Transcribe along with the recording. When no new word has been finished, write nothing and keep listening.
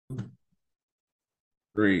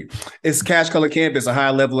Great. It's Cash Color Campus, a high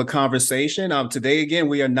level of conversation. Today again,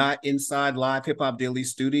 we are not inside Live Hip Hop Daily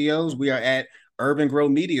Studios. We are at Urban Grow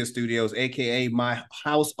Media Studios, aka my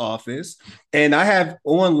house office. And I have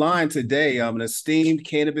online today an esteemed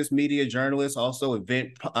cannabis media journalist, also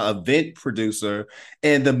event producer,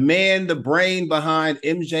 and the man, the brain behind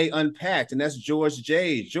MJ Unpacked, and that's George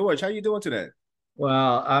J. George, how you doing today?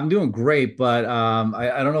 Well, I'm doing great, but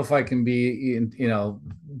I don't know if I can be,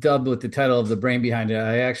 dubbed with the title of the brain behind it.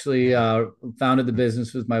 I actually founded the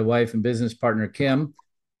business with my wife and business partner, Kim.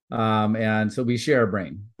 And so we share a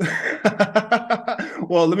brain.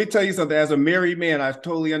 Well, let me tell you something. As a married man, I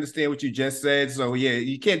totally understand what you just said. So yeah,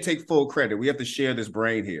 you can't take full credit. We have to share this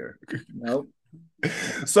brain here. Nope.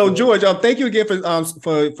 So George, thank you again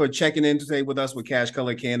for checking in today with us with Cash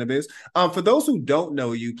Color Cannabis. For those who don't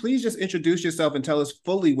know you, please just introduce yourself and tell us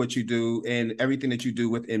fully what you do and everything that you do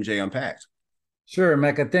with MJ Unpacked. Sure,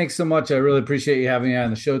 Mecca. Thanks so much. I really appreciate you having me on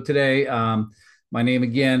the show today. My name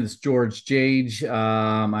again is George Jage.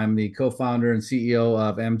 I'm the co-founder and CEO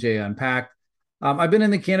of MJ Unpacked. I've been in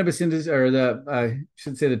the cannabis industry, or I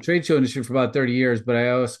should say the trade show industry for about 30 years, but I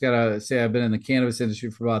always gotta say I've been in the cannabis industry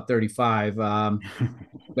for about 35.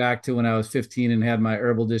 Back to when I was 15 and had my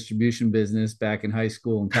herbal distribution business back in high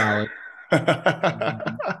school and college.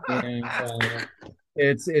 And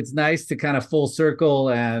it's nice to kind of full circle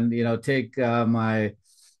and take my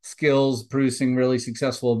skills producing really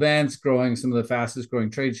successful events, growing some of the fastest growing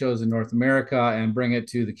trade shows in North America, and bring it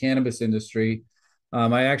to the cannabis industry.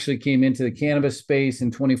 I actually came into the cannabis space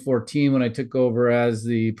in 2014 when I took over as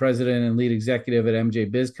the president and lead executive at MJ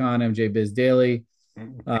BizCon, MJ Biz Daily.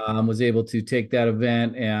 Was able to take that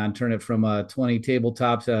event and turn it from a 20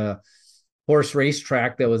 tabletops, horse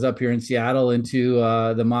racetrack that was up here in Seattle into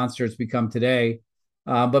the monster it's become today.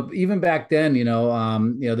 But even back then,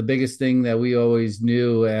 the biggest thing that we always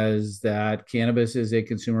knew is that cannabis is a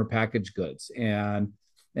consumer packaged goods, and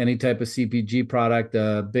any type of CPG product,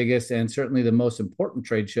 the biggest and certainly the most important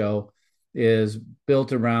trade show is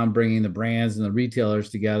built around bringing the brands and the retailers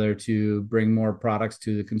together to bring more products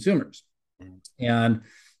to the consumers. And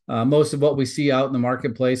most of what we see out in the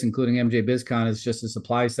marketplace, including MJ BizCon, is just a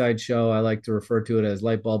supply side show. I like to refer to it as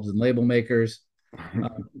light bulbs and label makers. Uh,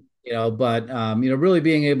 really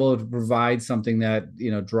being able to provide something that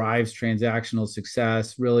drives transactional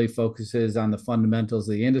success, really focuses on the fundamentals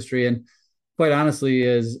of the industry, and quite honestly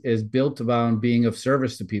is built around being of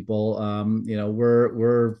service to people.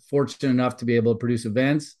 We're fortunate enough to be able to produce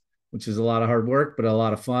events, which is a lot of hard work, but a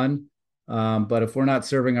lot of fun. But if we're not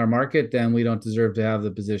serving our market, then we don't deserve to have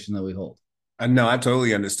the position that we hold. No, I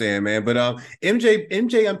totally understand, man. But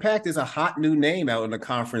MJ Unpacked is a hot new name out in the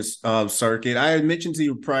conference circuit. I had mentioned to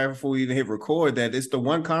you prior before we even hit record that it's the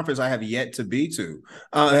one conference I have yet to be to,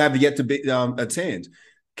 have yet to be attend.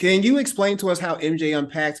 Can you explain to us how MJ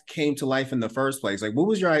Unpacked came to life in the first place? Like,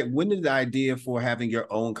 when did the idea for having your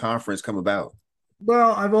own conference come about?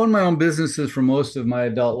 Well, I've owned my own businesses for most of my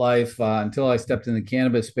adult life until I stepped in the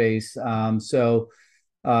cannabis space.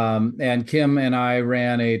 And Kim and I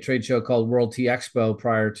ran a trade show called World Tea Expo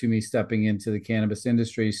prior to me stepping into the cannabis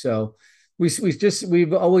industry. So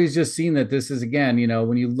we've always just seen that this is, again,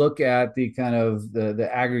 when you look at the kind of the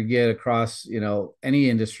aggregate across, any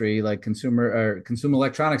industry like consumer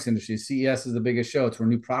electronics industry. CES is the biggest show. It's where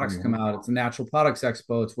new products come out. It's a natural products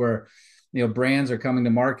expo. It's where brands are coming to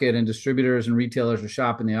market and distributors and retailers are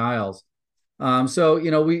shopping the aisles.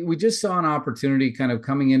 We just saw an opportunity kind of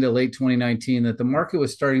coming into late 2019 that the market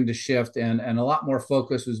was starting to shift, and a lot more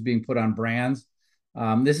focus was being put on brands.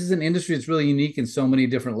 This is an industry that's really unique in so many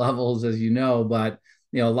different levels, as you know, but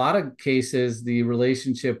a lot of cases, the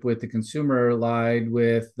relationship with the consumer lied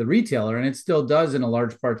with the retailer, and it still does in a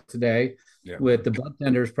large part today, Yeah. with the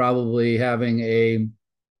budtenders probably having a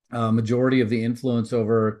majority of the influence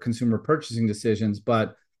over consumer purchasing decisions.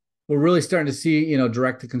 But we're really starting to see,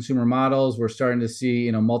 direct to consumer models. We're starting to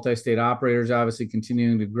see, multi-state operators obviously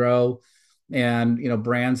continuing to grow, and,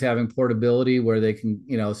 brands having portability where they can,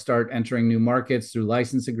 start entering new markets through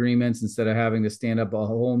license agreements instead of having to stand up a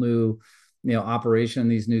whole new, operation in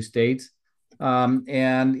these new states. We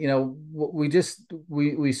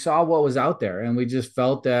saw what was out there, and we just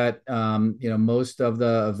felt that, most of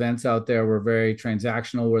the events out there were very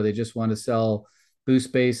transactional, where they just want to sell booth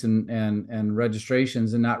space and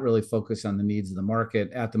registrations and not really focus on the needs of the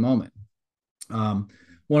market at the moment.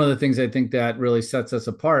 One of the things I think that really sets us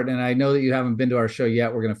apart, and I know that you haven't been to our show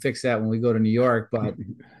yet, we're going to fix that when we go to New York, but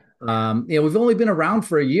we've only been around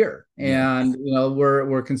for a year, Yeah. and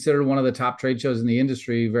we're considered one of the top trade shows in the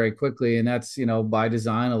industry very quickly, and that's by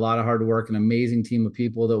design. A lot of hard work, an amazing team of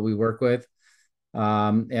people that we work with.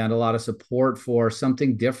 and a lot of support for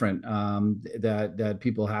something different that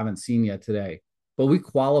people haven't seen yet today. But we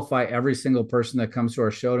qualify every single person that comes to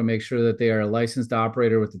our show to make sure that they are a licensed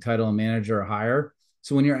operator with the title of manager or higher.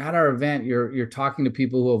 So when you're at our event, you're talking to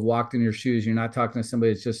people who have walked in your shoes. You're not talking to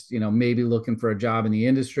somebody that's just maybe looking for a job in the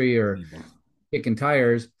industry or kicking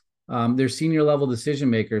tires. They're senior level decision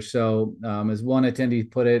makers. So as one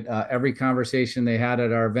attendee put it, every conversation they had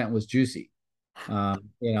at our event was juicy.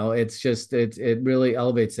 It's just it really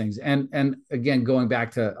elevates things. And again, going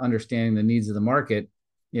back to understanding the needs of the market,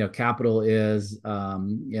 capital is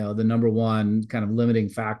the number one kind of limiting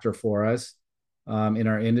factor for us in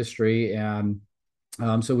our industry. And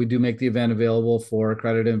so we do make the event available for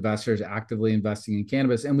accredited investors actively investing in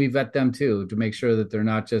cannabis, and we vet them too to make sure that they're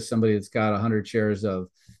not just somebody that's got 100 shares of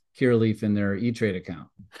Curaleaf in their E-Trade account.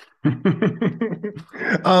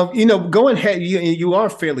 Going ahead, you are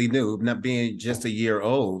fairly new, not being just a year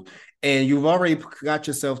old, and you've already got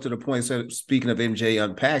yourself to the point. So speaking of MJ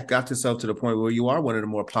Unpacked, got yourself to the point where you are one of the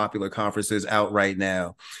more popular conferences out right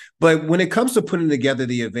now. But when it comes to putting together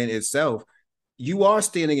the event itself, you are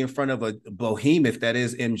standing in front of a behemoth that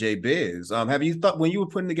is MJ Biz. Have you thought when you were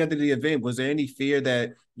putting together the event, was there any fear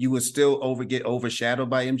that you would still get overshadowed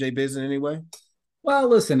by MJ Biz in any way? Well,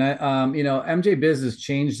 listen, MJ Biz has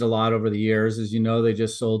changed a lot over the years. As you know, they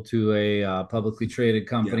just sold to a publicly traded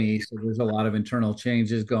company, so there's a lot of internal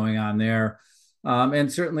changes going on there.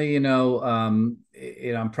 And certainly, I'm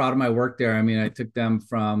proud of my work there. I mean, I took them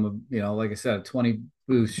from, like I said, a 20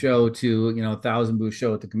 booth show to, 1,000 booth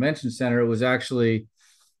show at the convention center. It was actually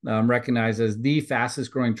recognized as the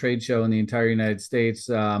fastest growing trade show in the entire United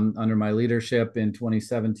States under my leadership in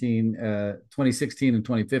 2016 and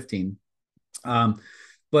 2015.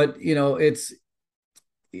 But it's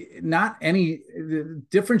not any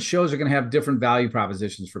different shows are going to have different value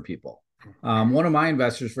propositions for people. One of my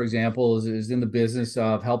investors, for example, is in the business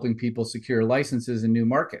of helping people secure licenses in new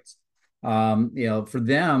markets. For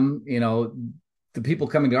them, the people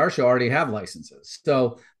coming to our show already have licenses.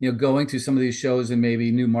 So, going to some of these shows in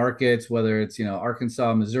maybe new markets, whether it's,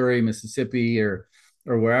 Arkansas, Missouri, Mississippi, or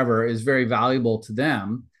wherever, is very valuable to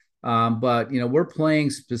them. But we're playing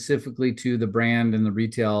specifically to the brand and the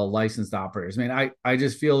retail licensed operators. I mean, I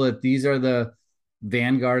just feel that these are the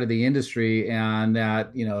vanguard of the industry, and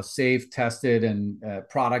that safe, tested, and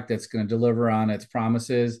product that's going to deliver on its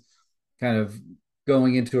promises, kind of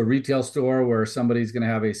going into a retail store where somebody's going to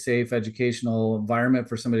have a safe educational environment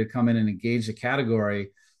for somebody to come in and engage the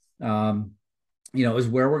category. Is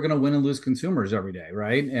where we're going to win and lose consumers every day,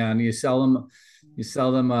 right? And you sell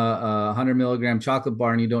them a 100 milligram chocolate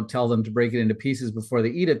bar, and you don't tell them to break it into pieces before they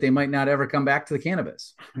eat it, they might not ever come back to the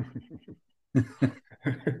cannabis.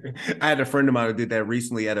 I had a friend of mine who did that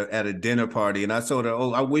recently at a dinner party, and I told her,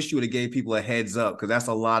 "Oh, I wish you would have gave people a heads up, because that's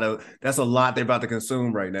a lot they're about to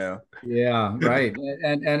consume right now." Yeah, right.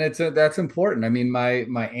 And that's important. I mean, my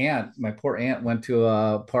poor aunt went to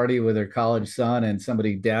a party with her college son, and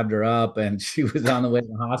somebody dabbed her up, and she was on the way to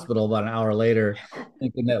the hospital about an hour later,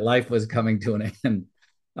 thinking that life was coming to an end.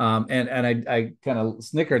 And I kind of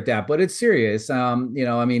snicker at that, but it's serious. I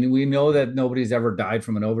mean, we know that nobody's ever died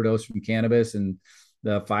from an overdose from cannabis and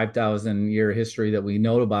the 5,000 year history that we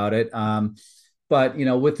know about it. But,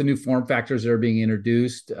 with the new form factors that are being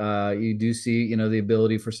introduced, you do see, the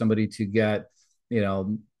ability for somebody to get, overserved.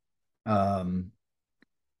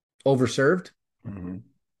 Mm-hmm.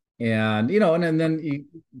 And, and then you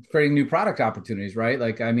creating new product opportunities, right?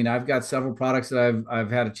 Like, I mean, I've got several products that I've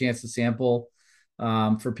had a chance to sample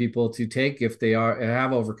for people to take if they have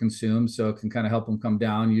overconsumed, so it can kind of help them come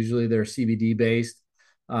down. Usually they're CBD based.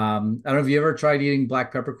 I don't know if you ever tried eating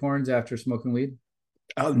black peppercorns after smoking weed.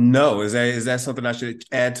 Oh no! Is that something I should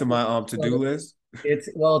add to my to-do list? It's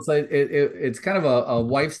like it's kind of a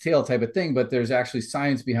wife's tale type of thing, but there's actually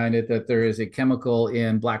science behind it, that there is a chemical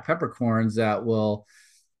in black peppercorns that will,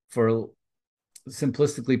 for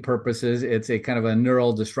simplistically purposes, it's a kind of a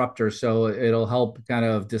neural disruptor. So it'll help kind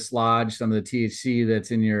of dislodge some of the THC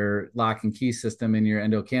that's in your lock and key system in your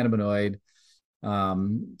endocannabinoid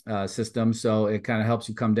system. So it kind of helps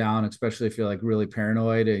you come down, especially if you're like really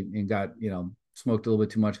paranoid and got, smoked a little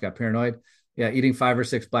bit too much, got paranoid. Yeah, eating 5 or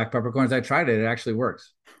 6 black peppercorns. I tried it. It actually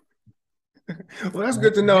works. Well, that's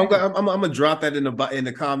good to know. I'm gonna drop that in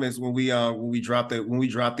the comments when we drop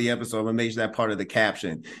the episode. I'm gonna make that part of the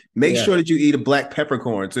caption. Make sure that you eat a black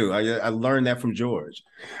peppercorn too. I learned that from George.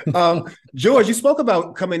 George, you spoke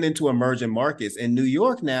about coming into emerging markets, and New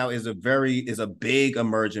York now is a big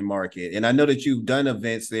emerging market. And I know that you've done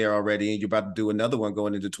events there already, and you're about to do another one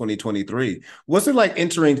going into 2023. What's it like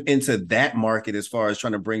entering into that market as far as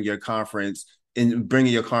trying to bringing your conference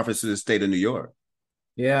to the state of New York?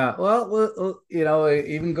 Yeah,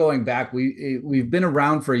 even going back, we've been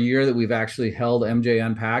around for a year that we've actually held MJ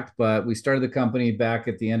Unpacked, but we started the company back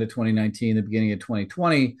at the end of 2019, the beginning of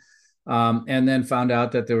 2020, and then found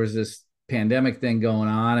out that there was this pandemic thing going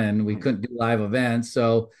on, and we couldn't do live events.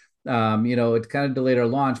 So, it kind of delayed our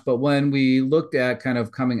launch. But when we looked at kind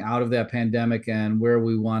of coming out of that pandemic and where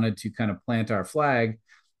we wanted to kind of plant our flag,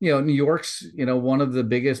 New York's, one of the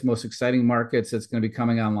biggest, most exciting markets that's going to be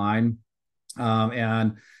coming online.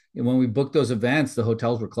 And when we booked those events, the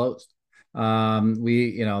hotels were closed.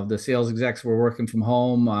 The sales execs were working from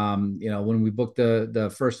home. When we booked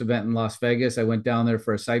the first event in Las Vegas, I went down there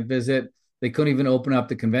for a site visit. They couldn't even open up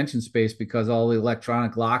the convention space because all the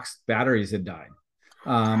electronic locks batteries had died.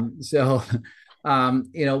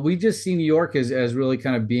 We just see New York as really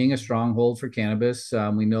kind of being a stronghold for cannabis.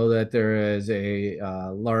 We know that there is a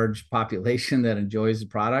large population that enjoys the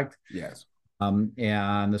product. Yes.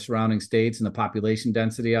 And the surrounding states and the population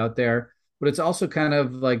density out there. But it's also kind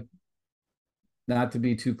of like, not to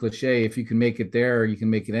be too cliche, if you can make it there, you can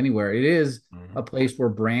make it anywhere. It is a place where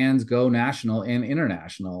brands go national and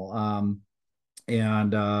international.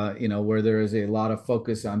 Where there is a lot of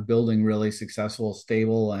focus on building really successful,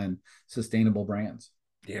 stable, and sustainable brands.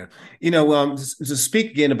 Yeah. To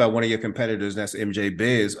speak again about one of your competitors, that's MJ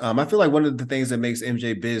Biz. I feel like one of the things that makes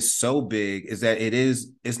MJ Biz so big is that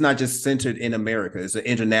it's not just centered in America. It's an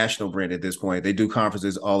international brand at this point. They do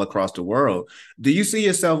conferences all across the world. Do you see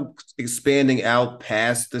yourself expanding out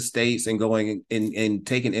past the States and going and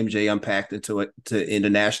taking MJ Unpacked to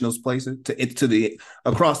international places, to the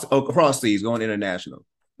across these, going international?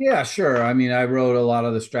 Yeah, sure. I mean, I wrote a lot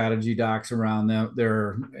of the strategy docs around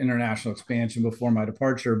their international expansion before my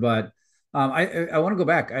departure, but I want to go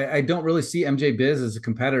back. I don't really see MJ Biz as a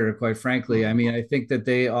competitor, quite frankly. I mean, I think that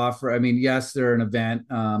they offer. I mean, yes, they're an event.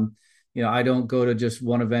 I don't go to just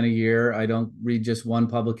one event a year. I don't read just one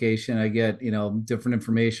publication. I get different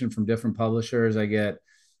information from different publishers. I get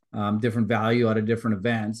different value out of different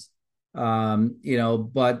events.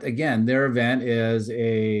 But again, their event is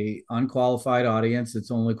a unqualified audience.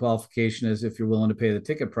 Its only qualification is if you're willing to pay the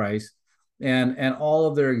ticket price. And all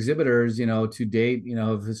of their exhibitors, to date,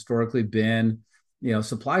 have historically been,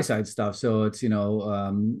 supply side stuff. So it's,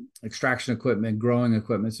 extraction equipment, growing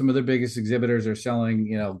equipment. Some of their biggest exhibitors are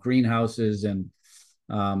selling, greenhouses and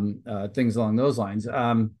things along those lines.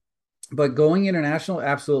 But going international,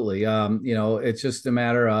 absolutely. It's just a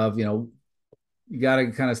matter of, you got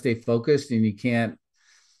to kind of stay focused, and you can't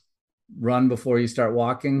run before you start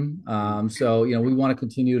walking. We want to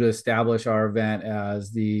continue to establish our event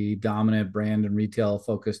as the dominant brand and retail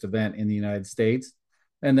focused event in the United States.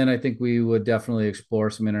 And then I think we would definitely explore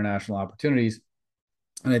some international opportunities.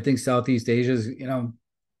 And I think Southeast Asia is,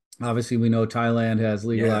 obviously we know Thailand has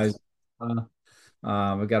legalized. Yes.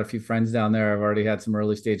 I've got a few friends down there. I've already had some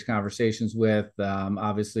early stage conversations with,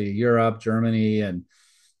 obviously Europe, Germany, and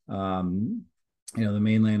the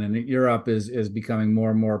mainland and Europe is becoming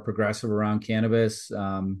more and more progressive around cannabis.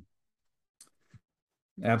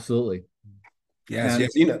 Absolutely. Yes.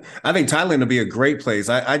 I think Thailand will be a great place.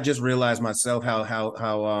 I just realized myself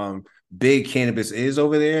how big cannabis is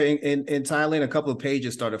over there in Thailand. A couple of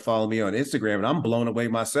pages started following me on Instagram, and I'm blown away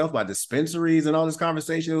myself by dispensaries and all this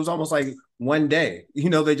conversation. It was almost like one day,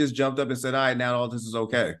 they just jumped up and said, all right, now all this is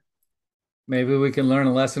okay. Maybe we can learn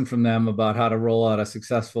a lesson from them about how to roll out a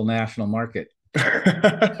successful national market.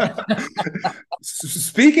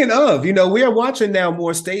 Speaking of, we are watching now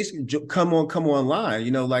more states come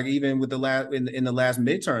online. Like even with the last in the last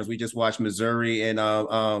midterms, we just watched Missouri and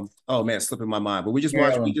oh man, slipping my mind. But we just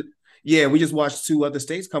watched two other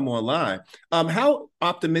states come online. How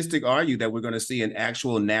optimistic are you that we're going to see an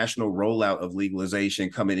actual national rollout of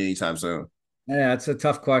legalization coming anytime soon? Yeah, it's a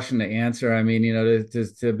tough question to answer. I mean,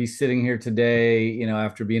 to be sitting here today,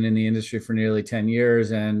 after being in the industry for nearly 10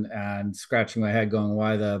 years and scratching my head going,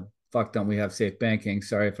 why the fuck don't we have safe banking?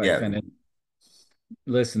 Sorry if I offended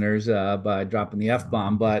listeners by dropping the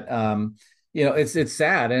F-bomb, but it's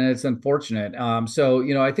sad and it's unfortunate.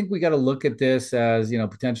 I think we got to look at this as,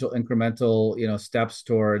 potential incremental, steps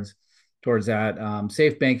towards that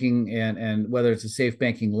safe banking and whether it's a safe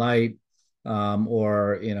banking light,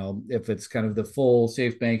 or if it's kind of the full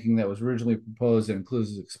safe banking that was originally proposed that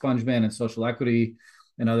includes expungement and social equity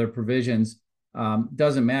and other provisions,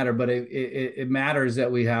 doesn't matter, but it matters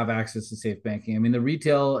that we have access to safe banking. I mean, the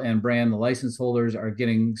retail and brand, the license holders are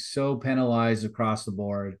getting so penalized across the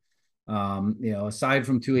board. Aside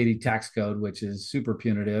from 280 tax code, which is super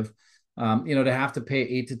punitive, to have to pay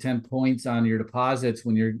 8 to 10 points on your deposits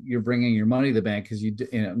when you're bringing your money to the bank because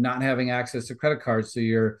not having access to credit cards,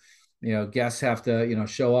 so guests have to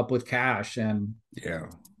show up with cash. And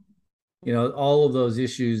all of those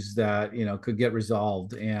issues that, could get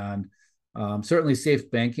resolved. And certainly safe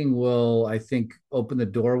banking will, I think, open the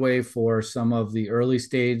doorway for some of the early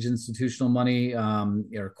stage institutional money,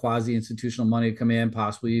 or quasi institutional money to come in,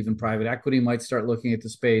 possibly even private equity might start looking at the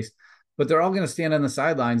space. But they're all going to stand on the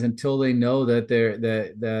sidelines until they know that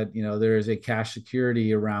there is a cash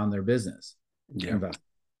security around their business. Yeah.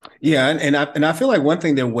 Yeah, and I feel like one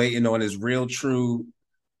thing they're waiting on is real true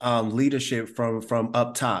leadership from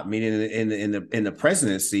up top, meaning in the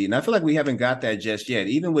presidency. And I feel like we haven't got that just yet.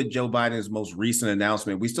 Even with Joe Biden's most recent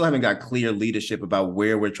announcement, we still haven't got clear leadership about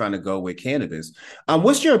where we're trying to go with cannabis.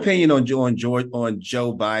 What's your opinion on Joe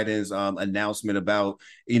Biden's announcement about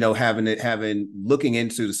having looking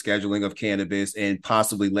into the scheduling of cannabis and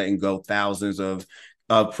possibly letting go thousands of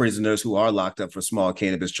prisoners who are locked up for small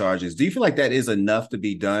cannabis charges? Do you feel like that is enough to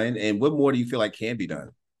be done? And what more do you feel like can be done?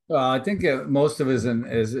 Well, I think most of his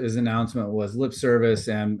announcement was lip service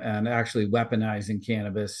and actually weaponizing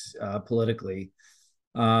cannabis politically.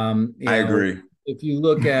 I agree. If you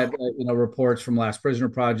look at reports from Last Prisoner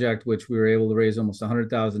Project, which we were able to raise almost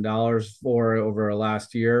 $100,000 for over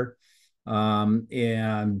last year,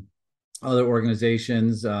 and other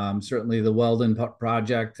organizations, certainly the Weldon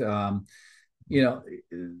Project,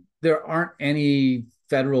 there aren't any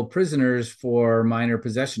federal prisoners for minor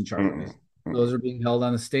possession charges. Mm-mm. Those are being held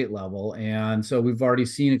on the state level. And so we've already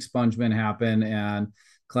seen expungement happen and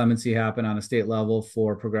clemency happen on a state level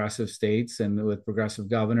for progressive states and with progressive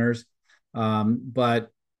governors. But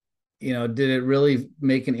did it really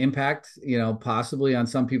make an impact, possibly on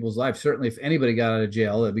some people's lives? Certainly if anybody got out of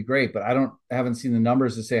jail, that'd be great. But haven't seen the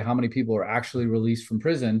numbers to say how many people are actually released from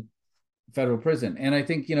prison, federal prison. And I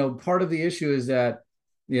think, part of the issue is that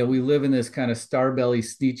we live in this kind of starbelly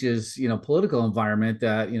Sneetches, political environment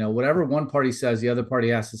that, whatever one party says, the other party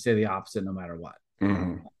has to say the opposite no matter what.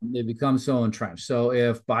 Mm-hmm. They become so entrenched. So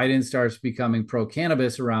if Biden starts becoming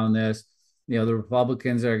pro-cannabis around this, the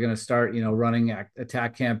Republicans are going to start, running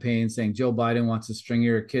attack campaigns saying Joe Biden wants to string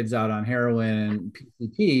your kids out on heroin and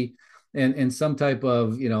PCP and some type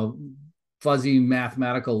of, fuzzy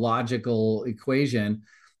mathematical logical equation.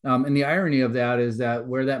 And the irony of that is that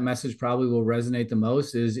where that message probably will resonate the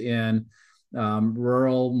most is in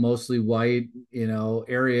rural, mostly white,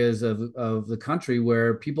 areas of the country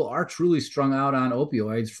where people are truly strung out on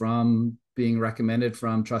opioids from being recommended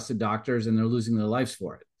from trusted doctors, and they're losing their lives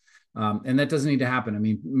for it. And that doesn't need to happen. I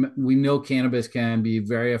mean, we know cannabis can be a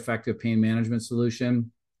very effective pain management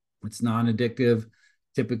solution. It's non-addictive,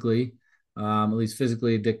 typically, at least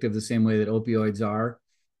physically addictive, the same way that opioids are.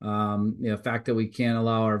 The fact that we can't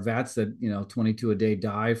allow our vets that 22 a day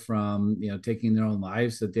die from taking their own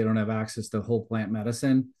lives, that they don't have access to whole plant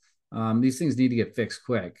medicine. These things need to get fixed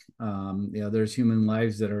quick. There's human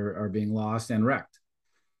lives that are being lost and wrecked.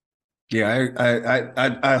 Yeah,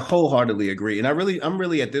 I wholeheartedly agree, and I'm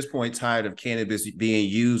really at this point tired of cannabis being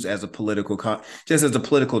used as a just as a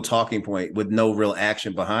political talking point with no real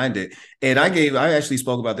action behind it. And I actually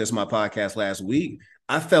spoke about this in my podcast last week.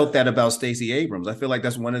 I felt that about Stacey Abrams. I feel like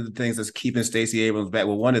that's one of the things that's keeping Stacey Abrams back.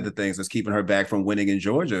 Well, one of the things that's keeping her back from winning in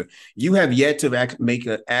Georgia. You have yet to make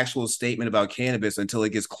an actual statement about cannabis until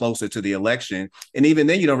it gets closer to the election, and even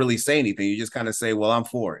then, you don't really say anything. You just kind of say, "Well, I'm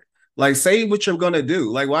for it." Like, say what you're gonna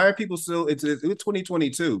do. Like, why are people still? It's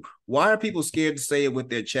 2022. Why are people scared to say it with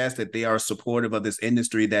their chest that they are supportive of this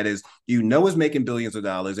industry that is making billions of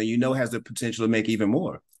dollars and has the potential to make even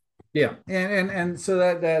more? Yeah, and so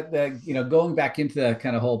that going back into that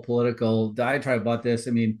kind of whole political diatribe about this,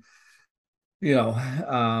 I mean,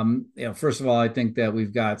 first of all, I think that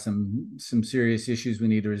we've got some serious issues we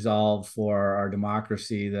need to resolve for our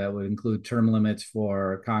democracy that would include term limits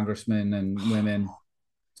for congressmen and women.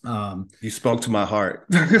 You spoke to my heart.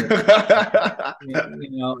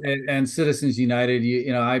 And Citizens United.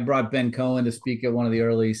 I brought Ben Cohen to speak at one of the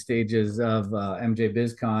early stages of MJ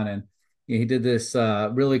BizCon, and he did this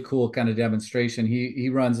really cool kind of demonstration. He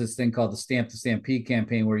runs this thing called the Stamp to Stampede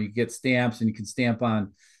campaign, where you get stamps and you can stamp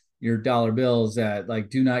on your dollar bills that like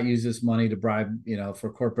do not use this money to bribe,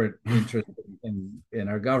 for corporate interest in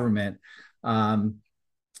our government.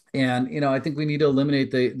 And I think we need to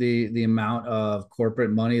eliminate the amount of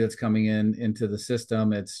corporate money that's coming into the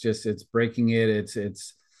system. It's breaking it.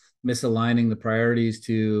 It's misaligning the priorities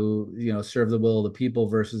to serve the will of the people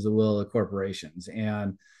versus the will of the corporations.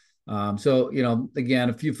 And so again,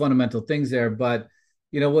 a few fundamental things there. But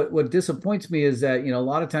what disappoints me is that a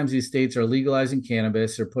lot of times these states are legalizing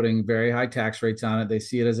cannabis, they're putting very high tax rates on it. They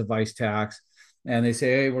see it as a vice tax, and they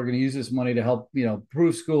say, hey, we're going to use this money to help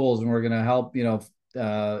improve schools, and we're going to help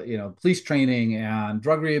police training and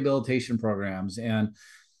drug rehabilitation programs. And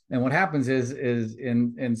And what happens is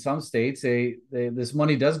in some states, this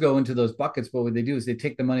money does go into those buckets, but what they do is they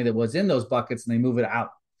take the money that was in those buckets and they move it out.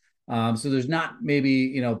 So there's not,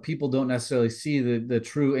 maybe, people don't necessarily see the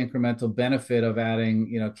true incremental benefit of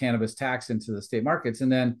adding, cannabis tax into the state markets.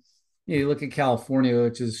 And then you look at California,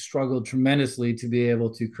 which has struggled tremendously to be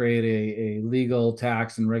able to create a legal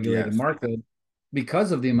tax and regulated Yes. market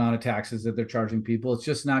because of the amount of taxes that they're charging people. It's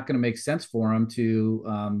just not going to make sense for them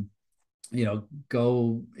to,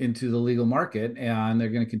 go into the legal market, and they're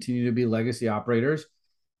going to continue to be legacy operators,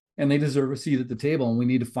 and they deserve a seat at the table. And we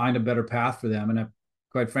need to find a better path for them. And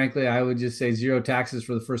quite frankly, I would just say zero taxes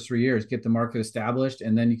for the first 3 years, get the market established,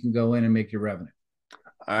 and then you can go in and make your revenue.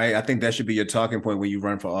 I think that should be your talking point when you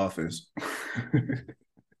run for office.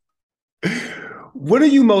 What are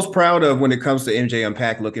you most proud of when it comes to MJ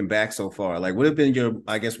Unpack looking back so far? Like, what have been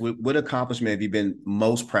what accomplishment have you been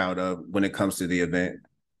most proud of when it comes to the event?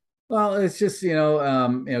 Well, it's just,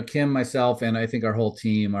 Kim, myself, and I think our whole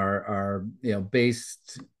team are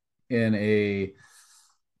based in a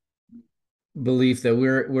belief that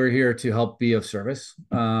we're here to help be of service,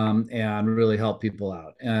 and really help people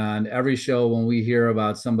out. And every show, when we hear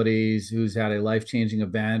about somebody who's had a life-changing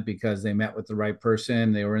event because they met with the right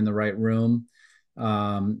person, they were in the right room,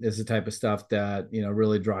 is the type of stuff that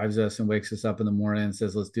really drives us and wakes us up in the morning and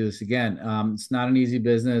says, let's do this again. It's not an easy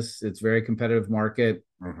business. It's a very competitive market.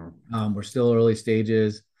 We're still early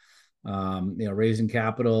stages, raising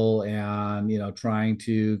capital and, trying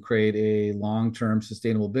to create a long-term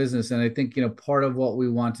sustainable business. And I think, part of what we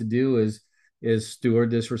want to do is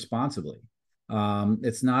steward this responsibly.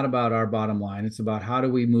 It's not about our bottom line. It's about how do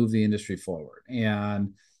we move the industry forward.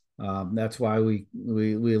 And that's why we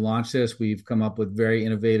launched this. We've come up with very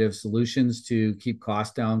innovative solutions to keep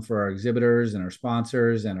costs down for our exhibitors and our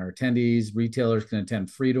sponsors and our attendees. Retailers can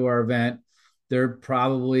attend free to our event. They're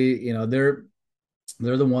probably, they're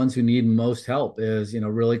the ones who need most help, is,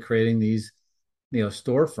 really creating these,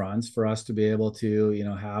 storefronts for us to be able to,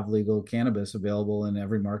 have legal cannabis available in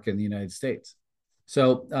every market in the United States.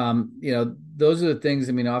 So, those are the things,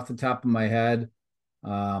 off the top of my head.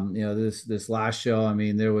 This last show,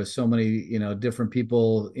 there was so many, different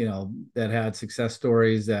people, that had success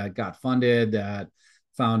stories, that got funded, that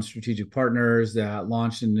found strategic partners, that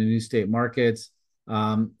launched into new state markets.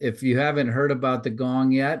 If you haven't heard about the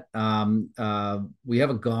gong yet, we have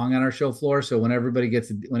a gong on our show floor. So when anybody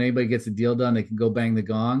gets a deal done, they can go bang the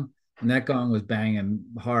gong. And that gong was banging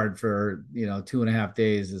hard for, 2.5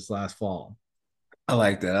 days this last fall. I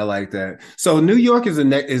like that. I like that. So New York is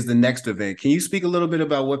the next event. Can you speak a little bit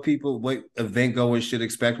about what event goers should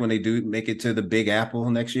expect when they do make it to the Big Apple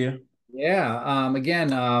next year? Yeah. Again,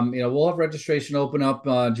 we'll have registration open up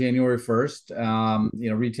January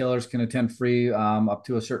 1st. Retailers can attend free up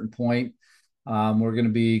to a certain point. We're going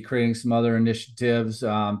to be creating some other initiatives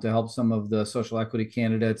to help some of the social equity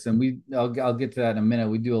candidates, and I'll get to that in a minute.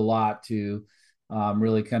 We do a lot to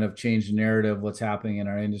really kind of change the narrative of what's happening in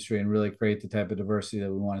our industry and really create the type of diversity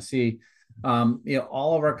that we want to see.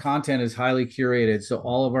 All of our content is highly curated, so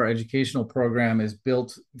all of our educational program is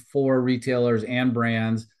built for retailers and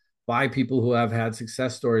brands by people who have had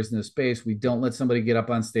success stories in the space. We don't let somebody get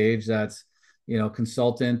up on stage that's,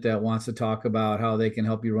 consultant that wants to talk about how they can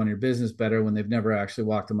help you run your business better when they've never actually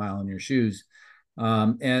walked a mile in your shoes.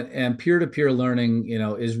 And peer-to-peer learning,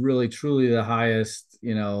 is really truly the highest,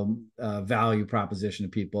 value proposition to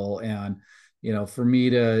people. And, for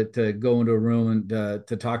me to go into a room and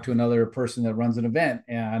to talk to another person that runs an event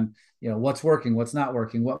and, what's working, what's not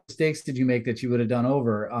working, what mistakes did you make that you would have done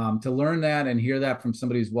over, to learn that and hear that from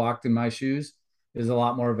somebody who's walked in my shoes is a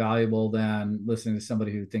lot more valuable than listening to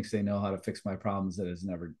somebody who thinks they know how to fix my problems that has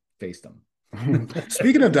never faced them.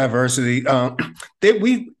 Speaking of diversity, I've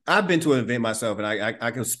been to an event myself, and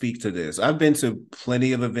I can speak to this. I've been to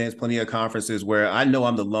plenty of events, plenty of conferences where I know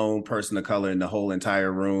I'm the lone person of color in the whole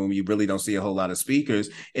entire room. You really don't see a whole lot of speakers,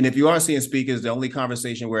 and if you are seeing speakers, the only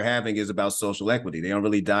conversation we're having is about social equity. They don't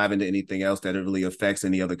really dive into anything else that it really affects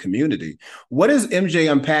any other community. What is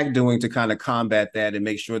MJ Unpack doing to kind of combat that and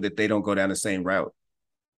make sure that they don't go down the same route?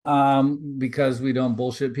 Because we don't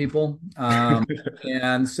bullshit people.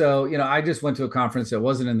 And so, I just went to a conference that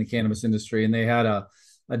wasn't in the cannabis industry, and they had a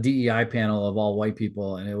DEI panel of all white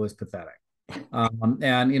people, and it was pathetic.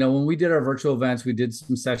 And, when we did our virtual events, we did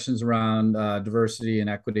some sessions around diversity and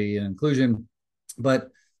equity and inclusion. But,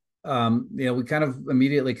 we kind of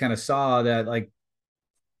immediately kind of saw that, like,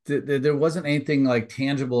 there wasn't anything like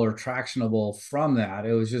tangible or tractionable from that.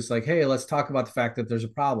 It was just like, hey, let's talk about the fact that there's a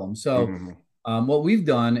problem. So, what we've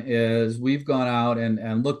done is we've gone out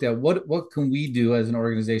and looked at what can we do as an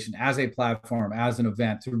organization, as a platform, as an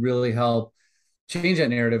event to really help change that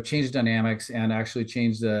narrative, change dynamics, and actually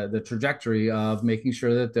change the trajectory of making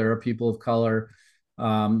sure that there are people of color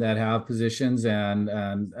that have positions and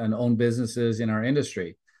own businesses in our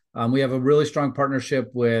industry. We have a really strong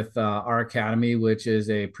partnership with our academy, which is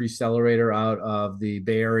a pre-accelerator out of the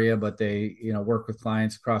Bay Area, but they work with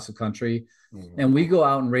clients across the country. Mhm. And we go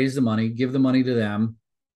out and raise the money, give the money to them,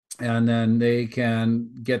 and then they can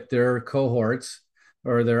get their cohorts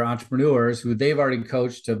or their entrepreneurs who they've already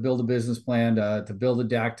coached to build a business plan, to build a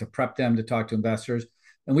deck, to prep them to talk to investors,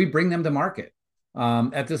 and we bring them to market.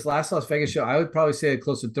 At this last Las Vegas show, I would probably say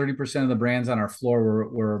close to 30% of the brands on our floor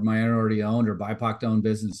were minority owned or BIPOC owned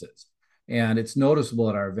businesses. And it's noticeable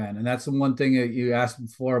at our event. And that's the one thing that you asked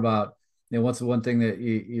before about, what's the one thing that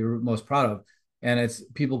you're most proud of? And it's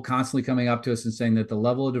people constantly coming up to us and saying that the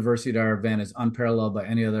level of diversity at our event is unparalleled by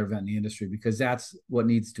any other event in the industry, because that's what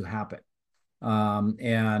needs to happen.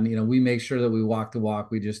 And we make sure that we walk the walk.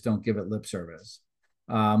 We just don't give it lip service.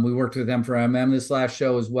 We worked with M4MM this last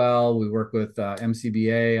show as well. We work with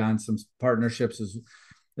MCBA on some partnerships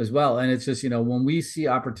as well. And it's just, when we see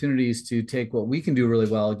opportunities to take what we can do really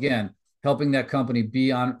well, again, helping that company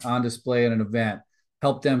be on display at an event,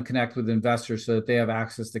 help them connect with investors so that they have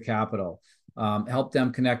access to capital, help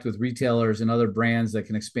them connect with retailers and other brands that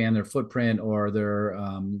can expand their footprint or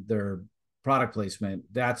their product placement.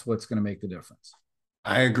 That's what's going to make the difference.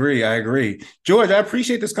 I agree. George, I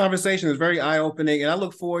appreciate this conversation. It's very eye-opening, and I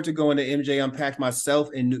look forward to going to MJ Unpacked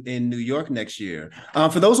myself in New York next year.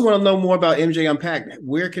 For those who want to know more about MJ Unpacked,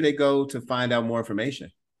 where can they go to find out more information?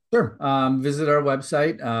 Sure. Visit our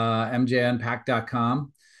website,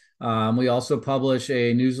 mjunpacked.com. We also publish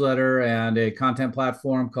a newsletter and a content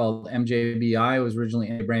platform called MJBI. It was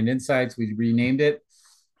originally Brand Insights. We renamed it.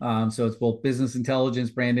 So it's both business intelligence,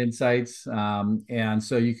 brand insights. And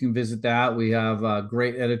so you can visit that. We have a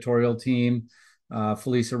great editorial team.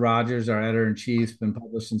 Felicia Rogers, our editor-in-chief, has been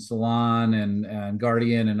published in Salon and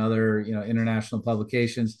Guardian and other international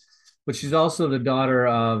publications. But she's also the daughter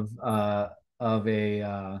of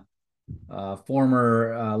a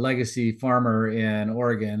former legacy farmer in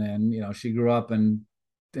Oregon. And, she grew up and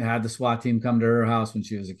had the SWAT team come to her house when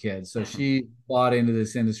she was a kid. So she bought into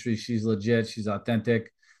this industry. She's legit. She's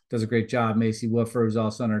authentic. Does a great job. Macy Woofer is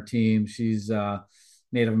also on our team. She's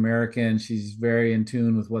Native American. She's very in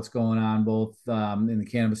tune with what's going on both in the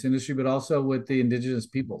cannabis industry, but also with the indigenous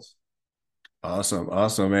peoples. Awesome,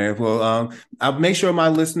 man. Well, I'll make sure my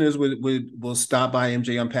listeners will stop by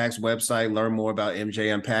MJ Unpacked's website, learn more about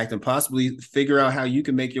MJ Unpacked, and possibly figure out how you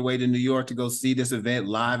can make your way to New York to go see this event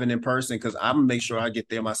live and in person, because I'm gonna make sure I get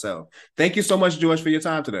there myself. Thank you so much, George, for your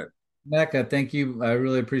time today. Mecca, thank you. I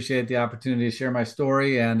really appreciate the opportunity to share my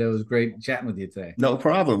story, and it was great chatting with you today. No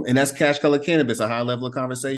problem. And that's Cash Color Cannabis, a high level of conversation.